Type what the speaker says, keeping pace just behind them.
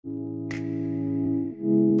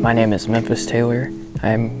My name is Memphis Taylor.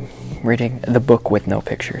 I'm reading The Book with No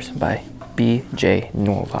Pictures by BJ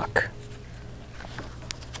Novak.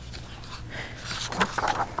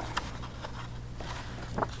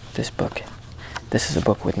 This is a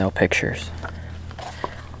book with no pictures.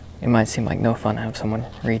 It might seem like no fun to have someone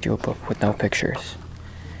read you a book with no pictures.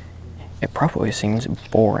 It probably seems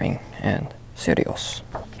boring and serious.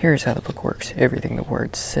 Here's how the book works. Everything the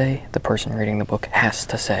words say, the person reading the book has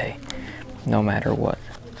to say, no matter what.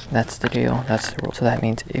 That's the deal, that's the rule. So that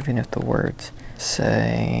means even if the words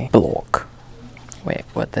say block. Wait,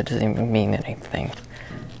 what? That doesn't even mean anything.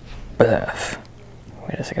 Bluff.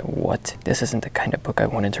 Wait a second, what? This isn't the kind of book I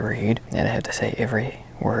wanted to read, and I have to say every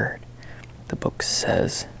word the book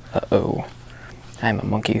says. Uh-oh. I'm a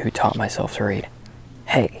monkey who taught myself to read.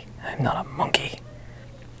 Hey, I'm not a monkey.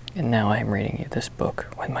 And now I am reading you this book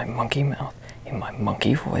with my monkey mouth in my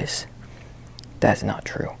monkey voice. That's not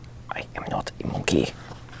true. I am not a monkey.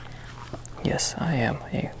 Yes, I am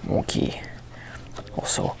a monkey.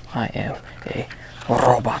 Also, I am a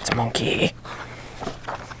robot monkey.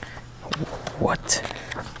 What?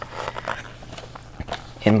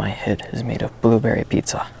 In my head is made of blueberry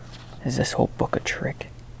pizza. Is this whole book a trick?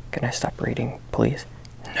 Can I stop reading, please?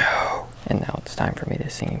 No. And now it's time for me to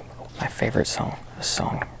sing my favorite song. A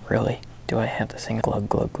song, really? Do I have to sing glug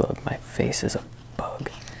glug glug? My face is a bug.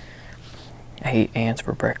 I ate ants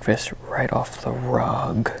for breakfast right off the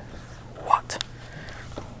rug. What?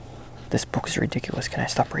 This book is ridiculous. Can I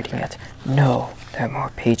stop reading it? No, there are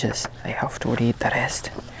more pages. I have to read the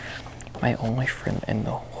rest. My only friend in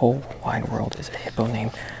the whole wide world is a hippo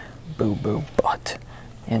named Boo Boo Butt.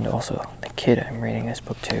 And also, the kid I'm reading this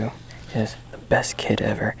book to is the best kid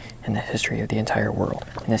ever in the history of the entire world.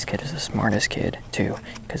 And this kid is the smartest kid, too,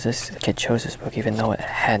 because this kid chose this book even though it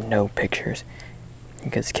had no pictures.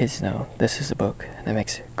 Because kids know this is a book that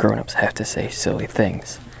makes grown-ups have to say silly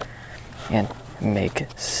things. And make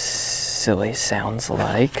silly sounds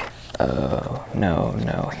like, oh,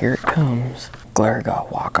 no, here it comes. Glarga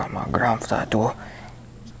waka ma gramfta do.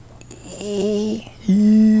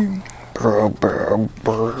 Berg,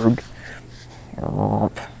 berg.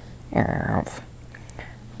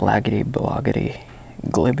 Blaggity, bloggity.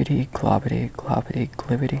 Glibbity, globbity, globbity,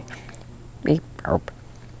 glibbity. Beep, burp.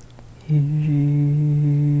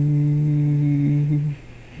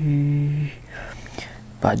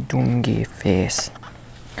 Badungi face.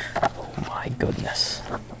 Oh my goodness.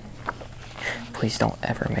 Please don't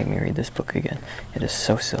ever make me read this book again. It is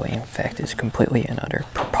so silly. In fact, it's completely and utter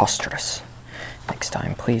preposterous. Next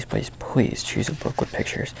time, please, please, please choose a book with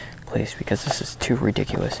pictures. Please, because this is too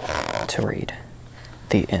ridiculous to read.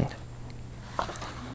 The end.